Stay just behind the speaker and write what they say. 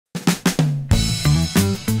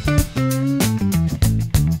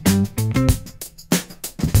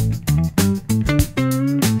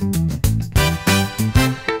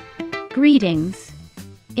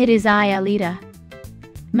It is I, Alita.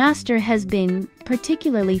 Master has been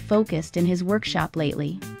particularly focused in his workshop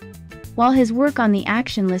lately. While his work on the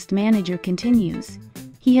Action List Manager continues,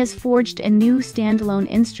 he has forged a new standalone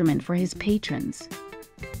instrument for his patrons.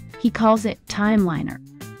 He calls it Timeliner.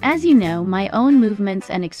 As you know, my own movements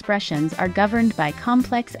and expressions are governed by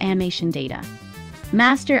complex animation data.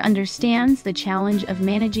 Master understands the challenge of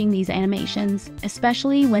managing these animations,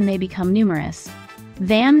 especially when they become numerous.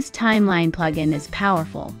 VAM's Timeline plugin is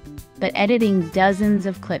powerful, but editing dozens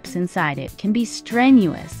of clips inside it can be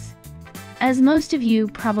strenuous. As most of you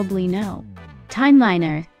probably know,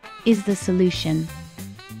 Timeliner is the solution.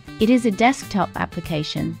 It is a desktop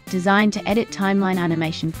application designed to edit timeline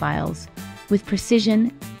animation files with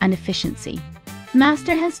precision and efficiency.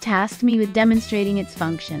 Master has tasked me with demonstrating its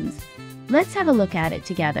functions. Let's have a look at it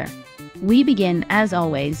together. We begin, as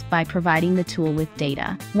always, by providing the tool with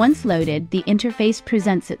data. Once loaded, the interface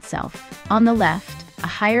presents itself. On the left, a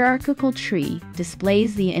hierarchical tree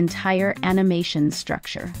displays the entire animation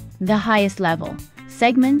structure. The highest level,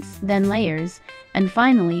 segments, then layers, and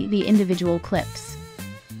finally the individual clips.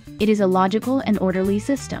 It is a logical and orderly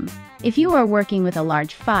system. If you are working with a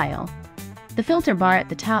large file, the filter bar at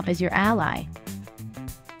the top is your ally.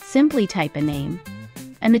 Simply type a name,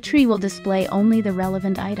 and the tree will display only the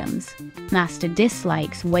relevant items. Master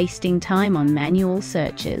dislikes wasting time on manual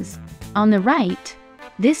searches. On the right,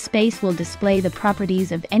 this space will display the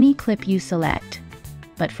properties of any clip you select.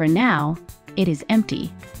 But for now, it is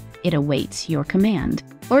empty. It awaits your command.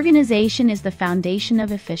 Organization is the foundation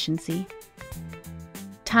of efficiency.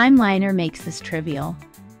 Timeliner makes this trivial.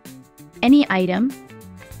 Any item,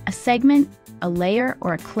 a segment, a layer,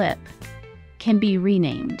 or a clip can be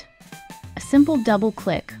renamed. A simple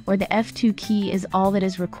double-click or the F2 key is all that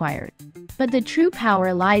is required. But the true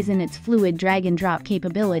power lies in its fluid drag-and-drop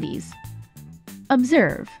capabilities.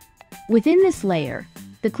 Observe. Within this layer,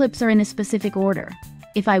 the clips are in a specific order.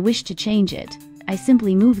 If I wish to change it, I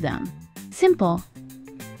simply move them. Simple.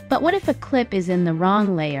 But what if a clip is in the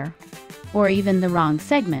wrong layer, or even the wrong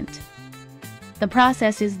segment? The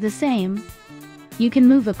process is the same. You can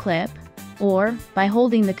move a clip, or, by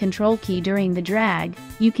holding the Control key during the drag,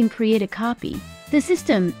 you can create a copy. The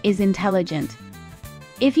system is intelligent.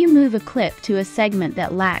 If you move a clip to a segment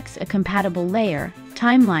that lacks a compatible layer,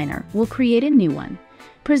 Timeliner will create a new one,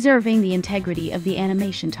 preserving the integrity of the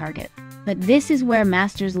animation target. But this is where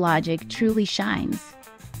Master's logic truly shines.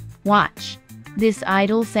 Watch. This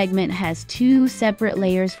idle segment has two separate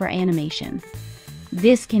layers for animation.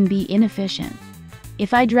 This can be inefficient.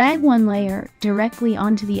 If I drag one layer directly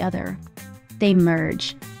onto the other, they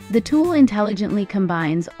merge. The tool intelligently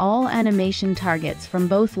combines all animation targets from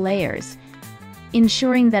both layers,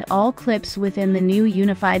 ensuring that all clips within the new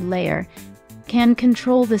unified layer can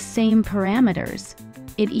control the same parameters.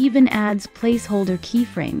 It even adds placeholder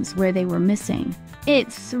keyframes where they were missing.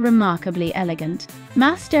 It's remarkably elegant.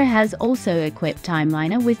 Master has also equipped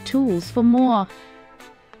Timeliner with tools for more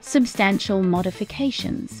substantial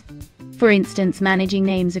modifications. For instance, managing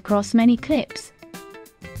names across many clips.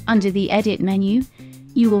 Under the Edit menu,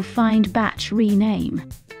 you will find Batch Rename.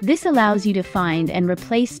 This allows you to find and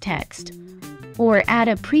replace text, or add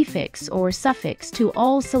a prefix or suffix to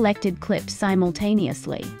all selected clips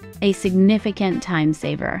simultaneously. A significant time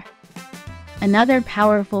saver. Another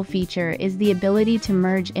powerful feature is the ability to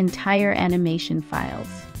merge entire animation files.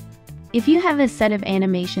 If you have a set of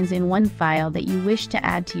animations in one file that you wish to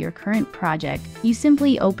add to your current project, you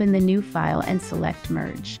simply open the new file and select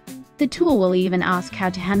Merge. The tool will even ask how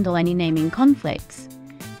to handle any naming conflicts.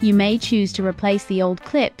 You may choose to replace the old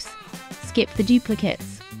clips, skip the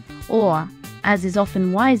duplicates, or, as is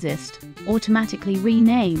often wisest, automatically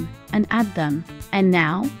rename and add them. And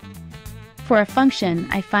now, for a function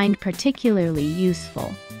I find particularly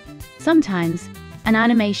useful. Sometimes, an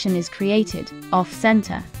animation is created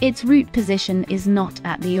off-center. Its root position is not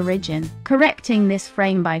at the origin. Correcting this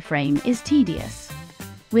frame by frame is tedious.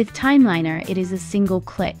 With Timeliner, it is a single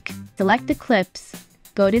click. Select the clips,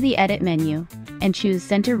 go to the Edit menu, and choose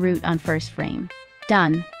Center Root on first frame.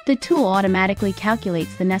 Done. The tool automatically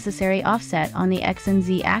calculates the necessary offset on the X and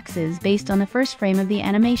Z axes based on the first frame of the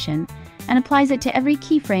animation, and applies it to every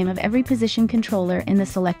keyframe of every position controller in the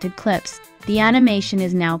selected clips. The animation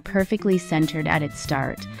is now perfectly centered at its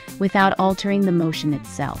start, without altering the motion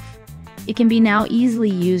itself. It can be now easily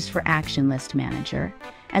used for Action List Manager,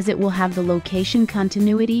 as it will have the location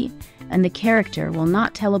continuity, and the character will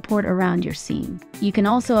not teleport around your scene. You can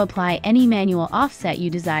also apply any manual offset you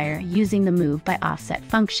desire using the Move by Offset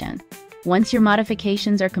function. Once your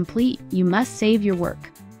modifications are complete, you must save your work.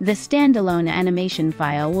 The standalone animation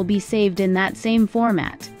file will be saved in that same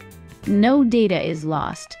format. No data is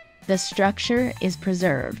lost. the structure is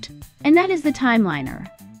preserved. And that is the Timeliner,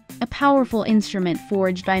 a powerful instrument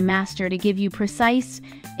forged by Master to give you precise,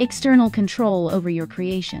 external control over your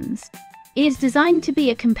creations. It is designed to be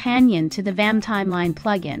a companion to the VAM Timeline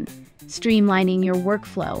plugin, streamlining your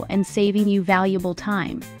workflow and saving you valuable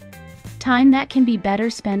time. Time that can be better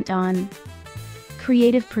spent on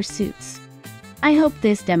creative pursuits. I hope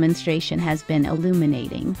this demonstration has been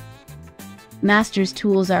illuminating. Master's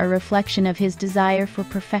tools are a reflection of his desire for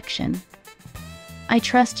perfection. I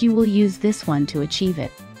trust you will use this one to achieve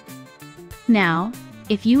it. Now,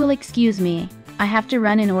 if you will excuse me, I have to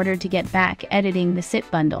run in order to get back editing the SIT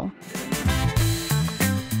bundle.